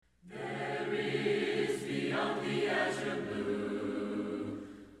the azure blue,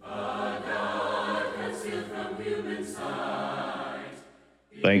 a God concealed from human sight.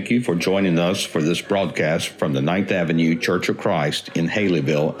 Thank you for joining us for this broadcast from the Ninth Avenue Church of Christ in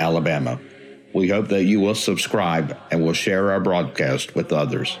Haleyville, Alabama. We hope that you will subscribe and will share our broadcast with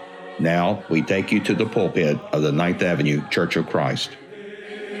others. Now, we take you to the pulpit of the Ninth Avenue Church of Christ.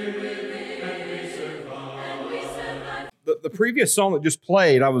 The previous song that just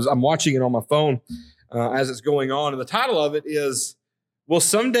played, I'm watching it on my phone as it's going on, and the title of it is "Will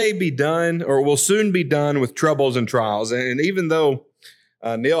Someday Be Done" or "Will Soon Be Done with Troubles and Trials." And even though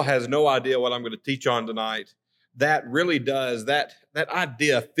Neil has no idea what I'm going to teach on tonight, that really does that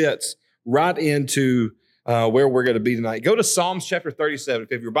idea fits right into where we're going to be tonight. Go to Psalms chapter 37.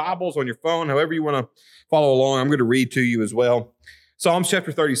 If you have your Bibles on your phone, however you want to follow along, I'm going to read to you as well. Psalms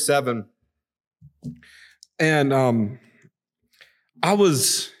chapter 37, and I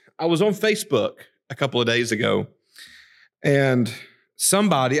was on Facebook a couple of days ago, and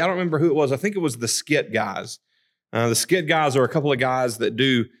somebody, I don't remember who it was, I think it was the Skit Guys. The Skit Guys are a couple of guys that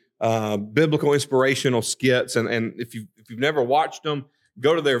do biblical inspirational skits, and if you've never watched them,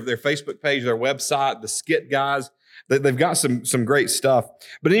 go to their Facebook page, their website, the Skit Guys. They've got some great stuff.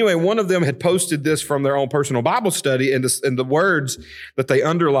 But anyway, one of them had posted this from their own personal Bible study and the words that they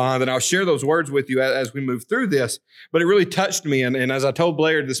underlined, and I'll share those words with you as we move through this. But it really touched me, and as I told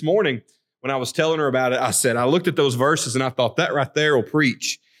Blair this morning when I was telling her about it, I said, I looked at those verses and I thought that right there will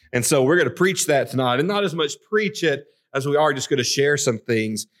preach. And so we're going to preach that tonight, and not as much preach it as we are just going to share some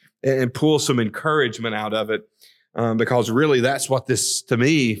things and pull some encouragement out of it. Because really that's what this,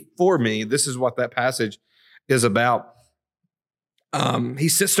 for me, this is what that passage is about. He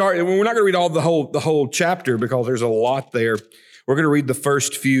started, we're not going to read all the whole chapter because there's a lot there. We're going to read the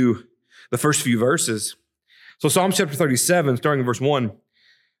first few verses. So Psalm chapter 37, starting in verse 1,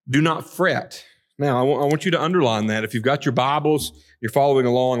 do not fret. Now, I want you to underline that. If you've got your Bibles, you're following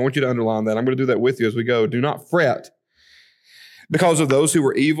along, I want you to underline that. I'm going to do that with you as we go. Do not fret because of those who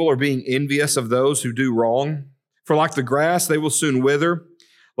are evil or being envious of those who do wrong. For like the grass, they will soon wither.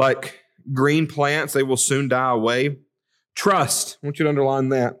 Like green plants, they will soon die away. Trust. I want you to underline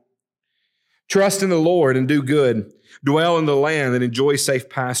that. Trust in the Lord and do good. Dwell in the land and enjoy safe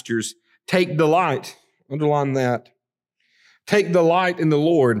pastures. Take delight. Underline that. Take delight in the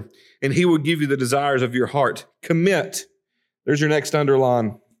Lord, and he will give you the desires of your heart. Commit. There's your next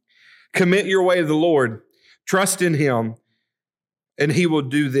underline. Commit your way to the Lord. Trust in him, and he will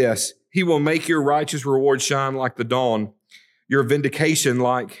do this. He will make your righteous reward shine like the dawn, your vindication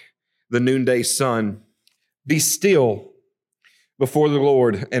like the noonday sun. Be still before the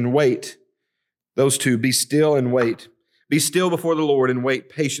Lord and wait. Those two, be still and wait. Be still before the Lord and wait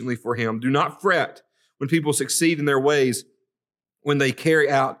patiently for him. Do not fret when people succeed in their ways, when they carry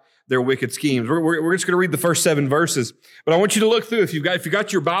out their wicked schemes. We're just going to read the first 7 verses, but I want you to look through. If you've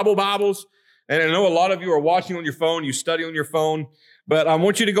got your Bibles, and I know a lot of you are watching on your phone, you study on your phone, but I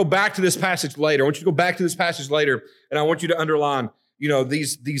want you to go back to this passage later. And I want you to underline,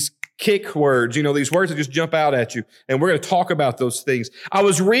 these kick words, these words that just jump out at you. And we're going to talk about those things. I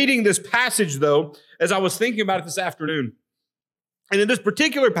was reading this passage, though, as I was thinking about it this afternoon. And in this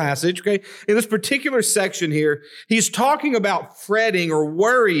particular passage, in this particular section here, he's talking about fretting or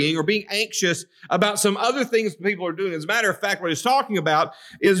worrying or being anxious about some other things people are doing. As a matter of fact, what he's talking about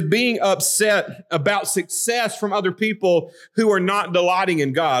is being upset about success from other people who are not delighting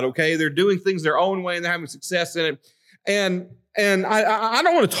in God, okay? They're doing things their own way and they're having success in it. And I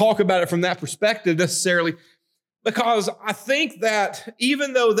don't want to talk about it from that perspective necessarily, because I think that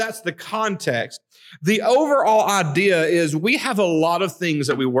even though that's the context, the overall idea is we have a lot of things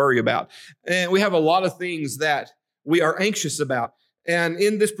that we worry about, and we have a lot of things that we are anxious about. And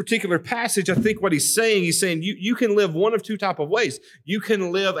in this particular passage, I think what he's saying you can live one of two type of ways. You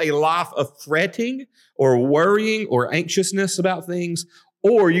can live a life of fretting or worrying or anxiousness about things,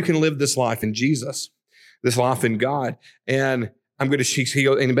 or you can live this life in Jesus, this life in God. And and he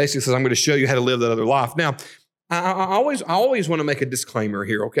basically says, I'm going to show you how to live that other life. Now, I always want to make a disclaimer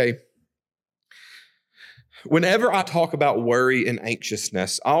here, okay? Whenever I talk about worry and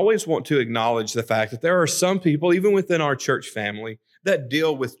anxiousness, I always want to acknowledge the fact that there are some people, even within our church family, that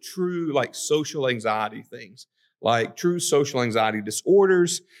deal with true social anxiety things, like true social anxiety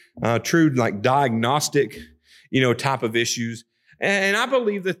disorders, true diagnostic, type of issues. And I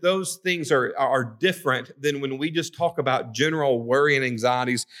believe that those things are different than when we just talk about general worry and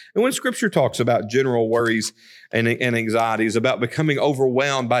anxieties. And when Scripture talks about general worries and anxieties, about becoming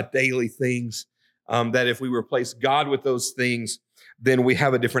overwhelmed by daily things, that if we replace God with those things, then we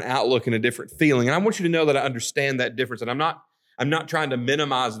have a different outlook and a different feeling. And I want you to know that I understand that difference. And I'm not trying to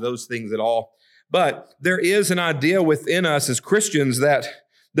minimize those things at all. But there is an idea within us as Christians that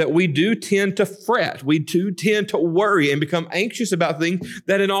we do tend to fret. We do tend to worry and become anxious about things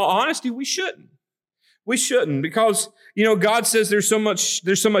that in all honesty, we shouldn't. We shouldn't, because, God says there's so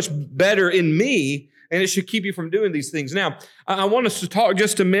much better in me, and it should keep you from doing these things. Now, I want us to talk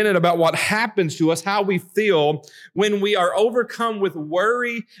just a minute about what happens to us, how we feel when we are overcome with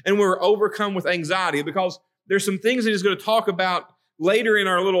worry and we're overcome with anxiety, because there's some things that he's going to talk about later in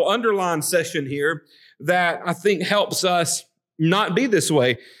our little underline session here that I think helps us not be this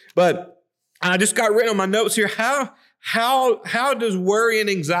way. But I just got written on my notes here. How does worry and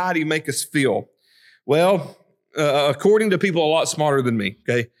anxiety make us feel? Well, according to people a lot smarter than me,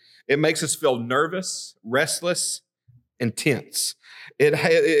 okay, it makes us feel nervous, restless, and tense.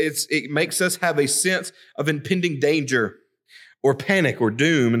 It makes us have a sense of impending danger or panic or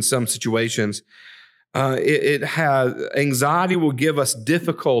doom in some situations. Anxiety will give us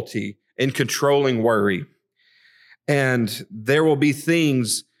difficulty in controlling worry. And there will be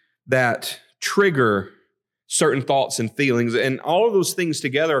things that trigger certain thoughts and feelings. And all of those things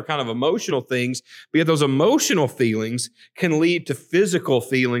together are kind of emotional things, but yet those emotional feelings can lead to physical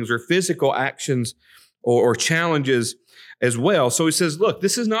feelings or physical actions or challenges as well. So he says, look,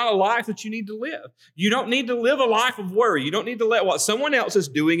 this is not a life that you need to live. You don't need to live a life of worry. You don't need to let what someone else is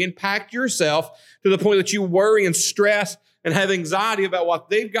doing impact yourself to the point that you worry and stress and have anxiety about what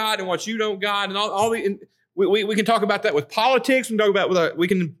they've got and what you don't got. And we can talk about that with politics. We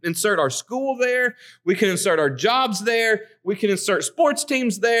can insert our school there. We can insert our jobs there. We can insert sports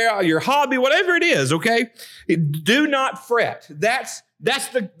teams there, your hobby, whatever it is, okay? Do not fret. That's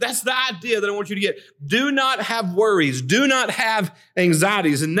the idea that I want you to get. Do not have worries. Do not have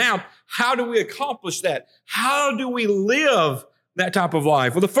anxieties. And now, how do we accomplish that? How do we live that type of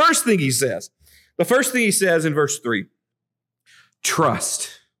life? Well, the first thing he says in verse 3,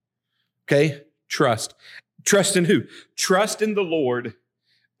 trust. Okay? Trust. Trust in who? Trust in the Lord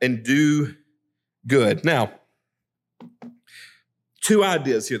and do good. Now, two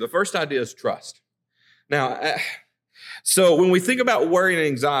ideas here. The first idea is trust. Now, so when we think about worry and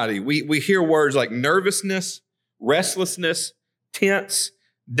anxiety, we hear words like nervousness, restlessness, tense,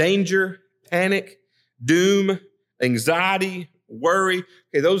 danger, panic, doom, anxiety, worry.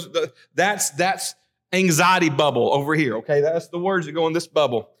 Okay, that's anxiety bubble over here. Okay, that's the words that go in this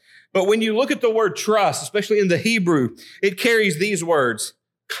bubble. But when you look at the word trust, especially in the Hebrew, it carries these words: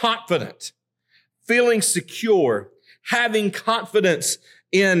 confident, feeling secure, having confidence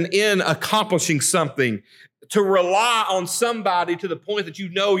in accomplishing something, to rely on somebody to the point that you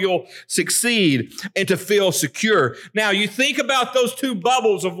know you'll succeed, and to feel secure. Now, you think about those two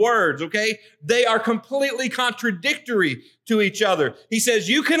bubbles of words, okay? They are completely contradictory to each other. He says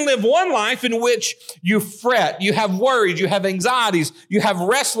you can live one life in which you fret, you have worries, you have anxieties, you have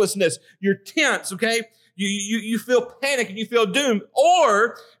restlessness, you're tense, okay? You feel panic and you feel doom.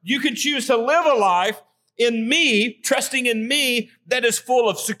 Or you can choose to live a life in me, trusting in me, that is full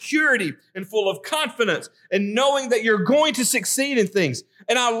of security and full of confidence and knowing that you're going to succeed in things.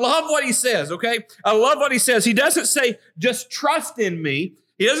 And I love what he says, okay? I love what he says. He doesn't say just trust in me.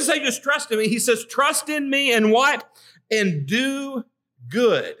 He doesn't say just trust in me. He says trust in me and what? And do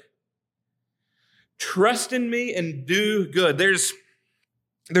good. Trust in me and do good. There's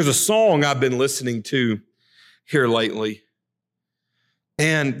a song I've been listening to here lately.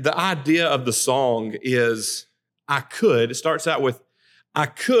 And the idea of the song is, it starts out with, I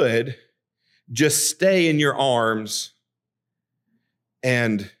could just stay in your arms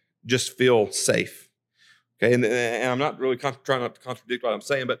and just feel safe. Okay, and I'm not really trying not to contradict what I'm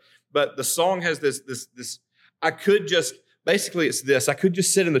saying, but the song has this, I could just, basically it's this, I could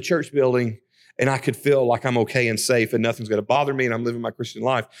just sit in the church building and I could feel like I'm okay and safe and nothing's going to bother me and I'm living my Christian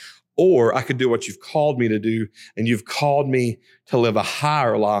life. Or I could do what you've called me to do, and you've called me to live a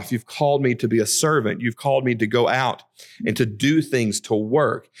higher life. You've called me to be a servant. You've called me to go out and to do things, to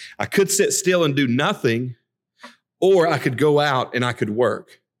work. I could sit still and do nothing, or I could go out and I could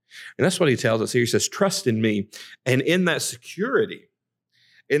work. And that's what he tells us here. He says, trust in me. And in that security,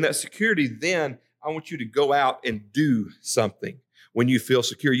 then I want you to go out and do something when you feel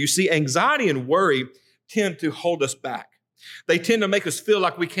secure. You see, anxiety and worry tend to hold us back. They tend to make us feel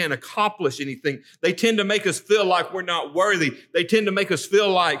like we can't accomplish anything. They tend to make us feel like we're not worthy. They tend to make us feel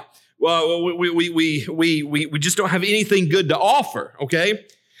like, well, we just don't have anything good to offer, okay?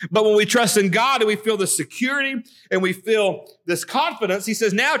 But when we trust in God and we feel the security and we feel this confidence, he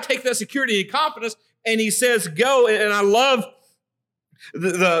says, now take that security and confidence, and he says, go. And I love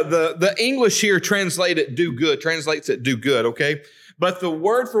the English here translates it do good, okay? But the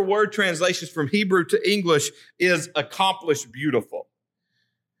word for word translations from Hebrew to English is accomplish beautiful.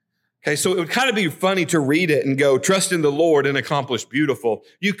 Okay, so it would kind of be funny to read it and go, trust in the Lord and accomplish beautiful.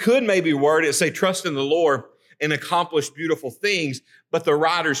 You could maybe word it, say, trust in the Lord and accomplish beautiful things, but the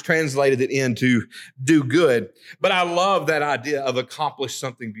writers translated it into do good. But I love that idea of accomplish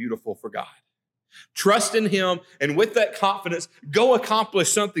something beautiful for God. Trust in him, and with that confidence, go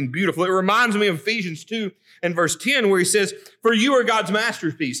accomplish something beautiful. It reminds me of Ephesians 2 and verse 10, where he says, for you are God's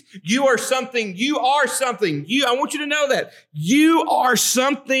masterpiece. You are something. I want you to know that. You are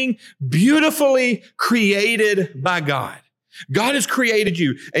something beautifully created by God. God has created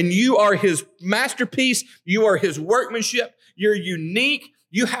you, and you are his masterpiece. You are his workmanship. You're unique.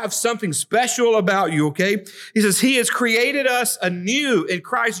 You have something special about you, okay? He says he has created us anew in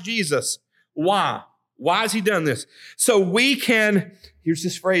Christ Jesus. Why? Why has he done this? So we can, here's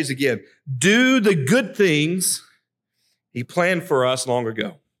this phrase again, do the good things he planned for us long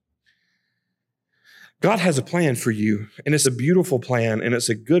ago. God has a plan for you, and it's a beautiful plan, and it's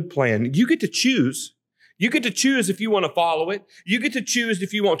a good plan. You get to choose. You get to choose if you want to follow it. You get to choose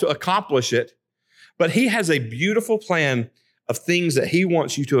if you want to accomplish it. But he has a beautiful plan of things that he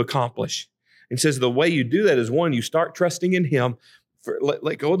wants you to accomplish. And says the way you do that is, one, you start trusting in him.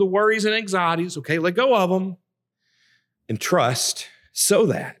 Let go of the worries and anxieties, okay? Let go of them and trust so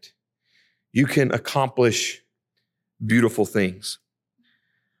that you can accomplish beautiful things.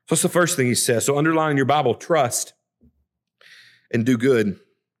 So that's the first thing he says. So underline in your Bible, trust and do good.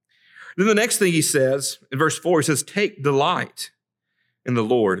 Then the next thing he says in verse 4, he says, take delight in the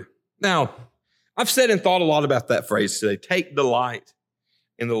Lord. Now, I've said and thought a lot about that phrase today, take delight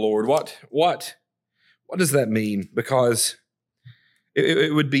in the Lord. What does that mean? Because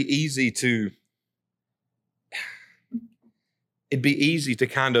it would be easy to,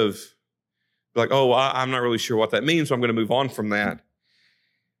 kind of be like, oh, I'm not really sure what that means, so I'm going to move on from that.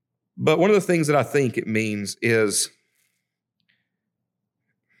 But one of the things that I think it means is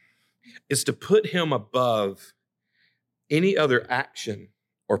to put him above any other action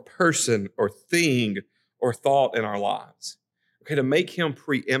or person or thing or thought in our lives. Okay, to make him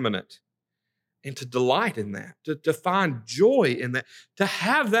preeminent. And to delight in that, to find joy in that, to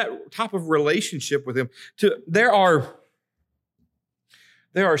have that type of relationship with him. There are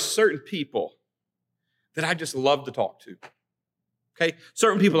certain people that I just love to talk to. Okay,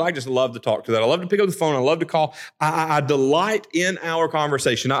 certain people I just love to talk to. That I love to pick up the phone. I love to call. I delight in our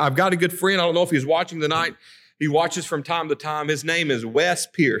conversation. I've got a good friend. I don't know if he's watching tonight. He watches from time to time. His name is Wes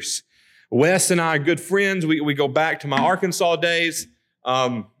Pierce. Wes and I are good friends. We go back to my Arkansas days.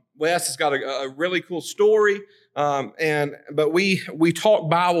 Wes has got a really cool story, but we talk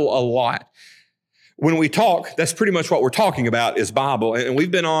Bible a lot. When we talk, that's pretty much what we're talking about is Bible. And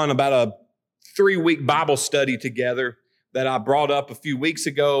we've been on about a 3-week Bible study together that I brought up a few weeks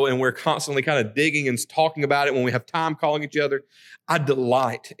ago, and we're constantly kind of digging and talking about it when we have time calling each other. I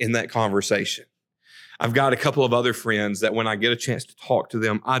delight in that conversation. I've got a couple of other friends that when I get a chance to talk to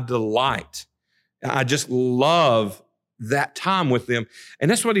them, I delight. I just love that time with them.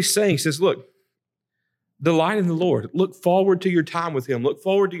 And that's what he's saying. He says, look, delight in the Lord. Look forward to your time with him. Look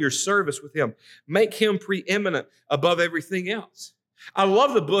forward to your service with him. Make him preeminent above everything else. I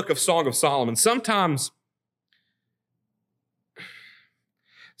love the book of Song of Solomon. Sometimes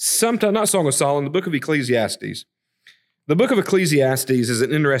not Song of Solomon, the book of Ecclesiastes. The book of Ecclesiastes is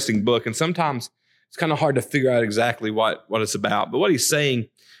an interesting book, and sometimes it's kind of hard to figure out exactly what it's about. But what he's saying,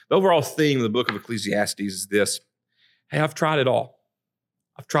 the overall theme of the book of Ecclesiastes is this. Hey, I've tried it all.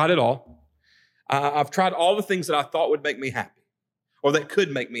 I've tried it all. I've tried all the things that I thought would make me happy, or that could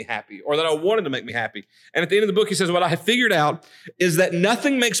make me happy, or that I wanted to make me happy. And at the end of the book, he says, what I have figured out is that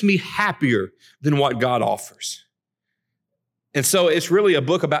nothing makes me happier than what God offers. And so it's really a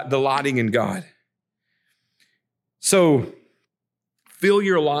book about delighting in God. So fill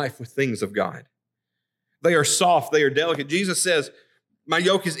your life with things of God. They are soft. They are delicate. Jesus says, my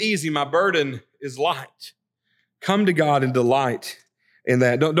yoke is easy. My burden is light. Come to God and delight in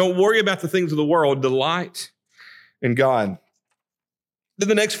that. Don't worry about the things of the world. Delight in God. Then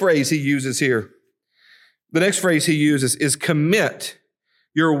the next phrase he uses here, is commit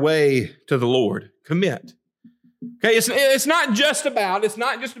your way to the Lord. Commit. Okay, it's not just about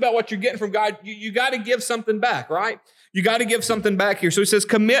what you're getting from God. You got to give something back, right? You got to give something back here. So he says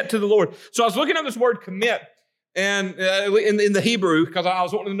commit to the Lord. So I was looking at this word commit, and in the Hebrew, because I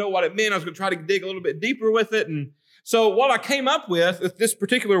was wanting to know what it meant. I was going to try to dig a little bit deeper with it. And so what I came up with this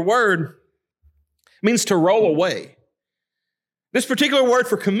particular word means to roll away. This particular word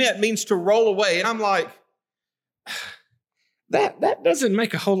for commit means to roll away. And I'm like, that doesn't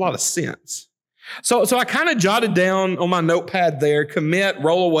make a whole lot of sense. So I kind of jotted down on my notepad there, commit,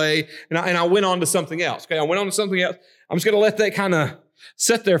 roll away, and I went on to something else. Okay, I went on to something else. I'm just going to let that kind of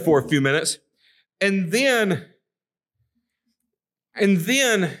sat there for a few minutes, and then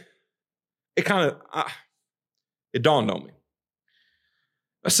it it dawned on me.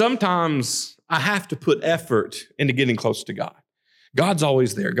 Sometimes I have to put effort into getting close to God. God's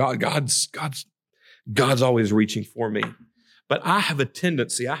always there. God's always reaching for me. But I have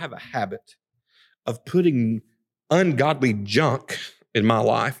a habit of putting ungodly junk in my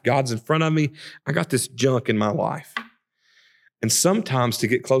life. God's in front of me. I got this junk in my life. And sometimes to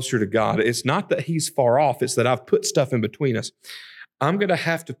get closer to God, it's not that he's far off, it's that I've put stuff in between us. I'm going to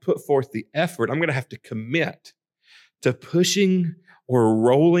have to put forth the effort. I'm going to have to commit to pushing or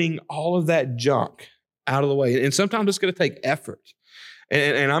rolling all of that junk out of the way. And sometimes it's going to take effort.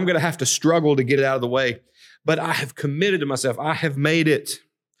 And I'm going to have to struggle to get it out of the way. But I have committed to myself. I have made it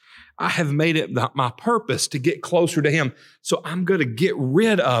my purpose to get closer to him. So I'm going to get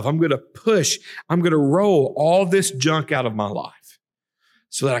rid of, I'm going to push, I'm going to roll all this junk out of my life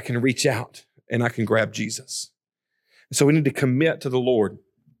so that I can reach out and I can grab Jesus. So we need to commit to the Lord.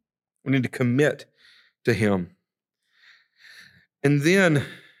 We need to commit to him. And then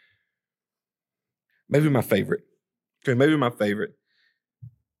maybe my favorite,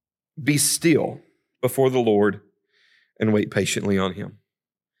 be still before the Lord and wait patiently on him.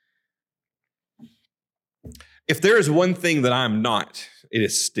 If there is one thing that I'm not, it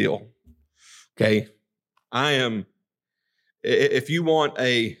is still. Okay? I am, if you want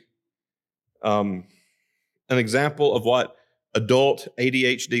an example of what adult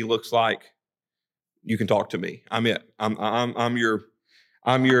ADHD looks like, you can talk to me. I'm it. I'm your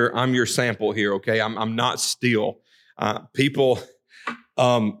sample here, okay? I'm not still. People,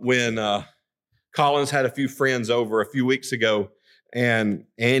 when Collins had a few friends over a few weeks ago, and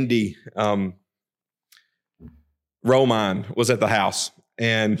Andy Romine was at the house,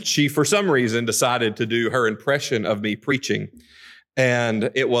 and she, for some reason, decided to do her impression of me preaching.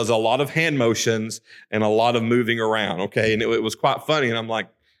 And it was a lot of hand motions and a lot of moving around, okay? And it was quite funny. And I'm like,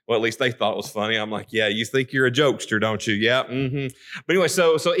 well, at least they thought it was funny. I'm like, yeah, you think you're a jokester, don't you? Yeah, mm-hmm. But anyway,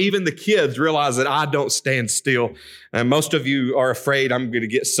 so even the kids realize that I don't stand still. And most of you are afraid I'm going to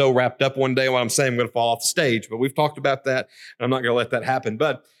get so wrapped up one day when I'm saying I'm going to fall off the stage. But we've talked about that, and I'm not going to let that happen.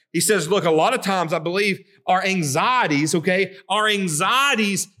 But he says, look, a lot of times I believe our anxieties, okay, our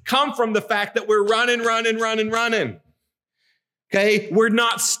anxieties come from the fact that we're running. Okay, we're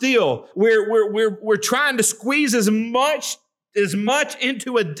not still. We're trying to squeeze as much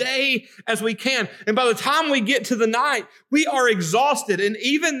into a day as we can. And by the time we get to the night, we are exhausted. And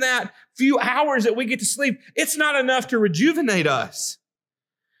even that few hours that we get to sleep, it's not enough to rejuvenate us.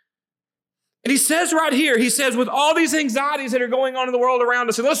 And he says right here, with all these anxieties that are going on in the world around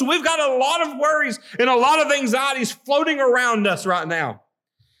us, and listen, we've got a lot of worries and a lot of anxieties floating around us right now.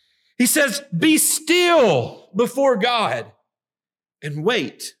 He says, be still before God and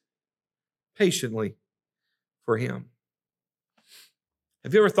wait patiently for him.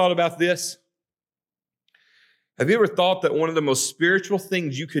 Have you ever thought about this? Have you ever thought that one of the most spiritual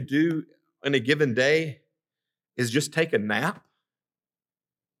things you could do in a given day is just take a nap?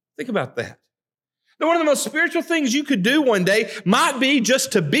 Think about that. That one of the most spiritual things you could do one day might be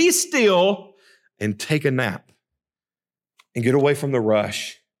just to be still and take a nap and get away from the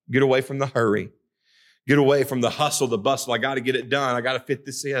rush, get away from the hurry, get away from the hustle, the bustle. I got to get it done. I got to fit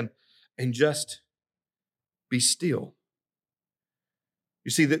this in, and just be still. You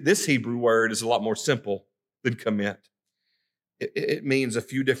see, that this Hebrew word is a lot more simple than commit. It means a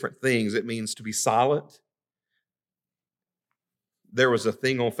few different things. It means to be silent. There was a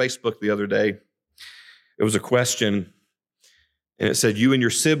thing on Facebook the other day. It was a question, and it said, you and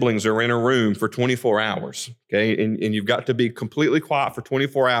your siblings are in a room for 24 hours, okay? And you've got to be completely quiet for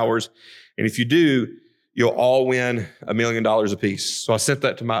 24 hours. And if you do, you'll all win $1 million apiece. So I sent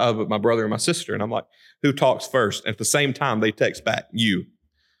that to my brother and my sister, and I'm like, who talks first? And at the same time, they text back, you.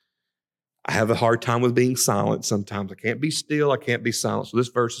 I have a hard time with being silent sometimes. I can't be still. I can't be silent. So this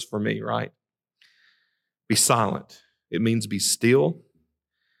verse is for me, right? Be silent. It means be still,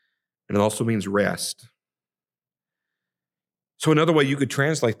 and it also means rest. So another way you could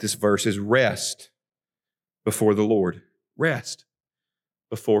translate this verse is rest before the Lord. Rest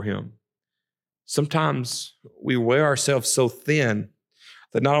before him. Sometimes we wear ourselves so thin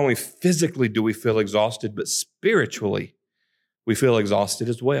that not only physically do we feel exhausted, but spiritually we feel exhausted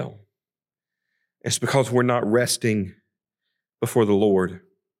as well. It's because we're not resting before the Lord.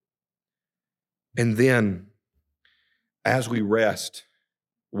 And then, as we rest,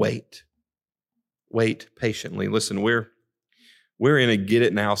 wait. Wait patiently. Listen, we're in a get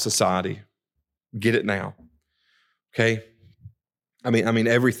it now society. Get it now. Okay? I mean,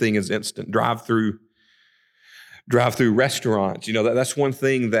 everything is instant. Drive through drive-through restaurants. That's one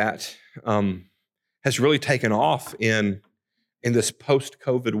thing that has really taken off in this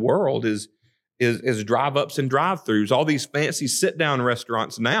post-COVID world is drive-ups and drive-throughs. All these fancy sit-down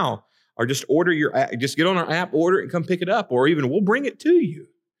restaurants now are just just get on our app, order it, and come pick it up, or even we'll bring it to you.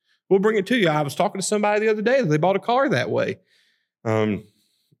 I was talking to somebody the other day. They bought a car that way.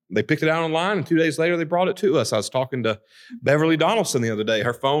 They picked it out online, and 2 days later, they brought it to us. I was talking to Beverly Donaldson the other day.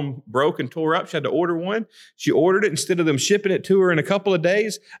 Her phone broke and tore up. She had to order one. She ordered it. Instead of them shipping it to her in a couple of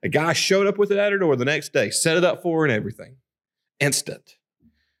days, a guy showed up with it at her door the next day, set it up for her and everything. Instant.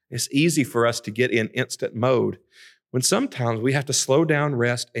 It's easy for us to get in instant mode when sometimes we have to slow down,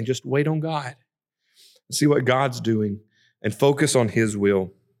 rest, and just wait on God and see what God's doing and focus on His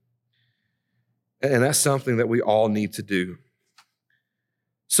will. And that's something that we all need to do.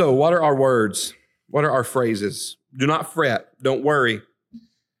 So what are our words? What are our phrases? Do not fret. Don't worry.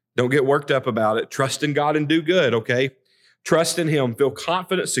 Don't get worked up about it. Trust in God and do good, okay? Trust in Him. Feel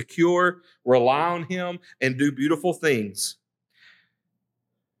confident, secure, rely on Him, and do beautiful things.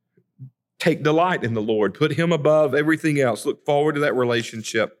 Take delight in the Lord. Put Him above everything else. Look forward to that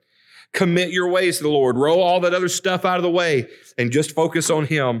relationship. Commit your ways to the Lord. Roll all that other stuff out of the way and just focus on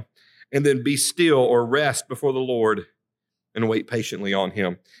Him. And then be still or rest before the Lord and wait patiently on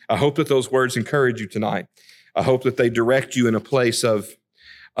Him. I hope that those words encourage you tonight. I hope that they direct you in a place of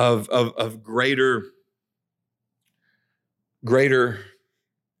greater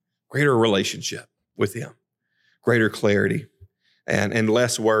relationship with Him, greater clarity, and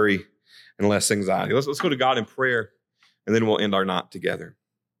less worry and less anxiety. Let's go to God in prayer, and then we'll end our night together.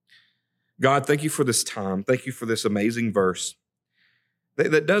 God, thank you for this time. Thank you for this amazing verse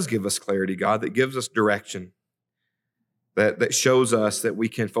that does give us clarity, God, that gives us direction, that shows us that we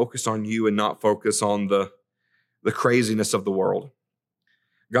can focus on you and not focus on the craziness of the world.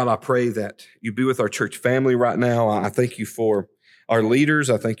 God, I pray that you be with our church family right now. I thank you for our leaders.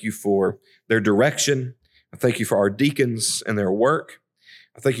 I thank you for their direction. I thank you for our deacons and their work.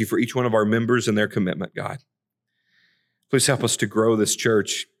 I thank you for each one of our members and their commitment, God. Please help us to grow this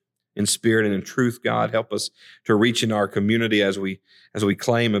church in spirit and in truth, God. Help us to reach in our community as we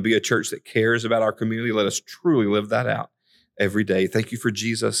claim and be a church that cares about our community. Let us truly live that out every day. Thank you for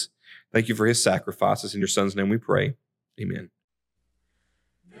Jesus. Thank you for His sacrifices. In your Son's name we pray. Amen.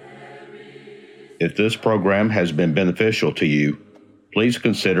 If this program has been beneficial to you, please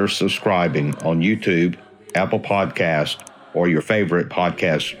consider subscribing on YouTube, Apple Podcast, or your favorite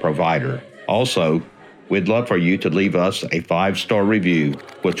podcast provider. Also, we'd love for you to leave us a 5-star review,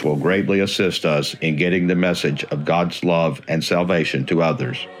 which will greatly assist us in getting the message of God's love and salvation to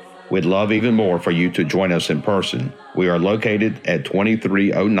others. We'd love even more for you to join us in person. We are located at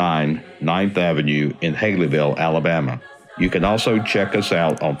 2309 9th Avenue in Haleyville, Alabama. You can also check us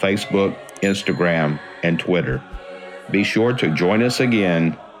out on Facebook, Instagram, and Twitter. Be sure to join us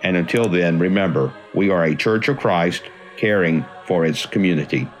again, and until then, remember, we are a Church of Christ caring for its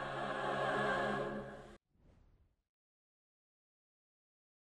community.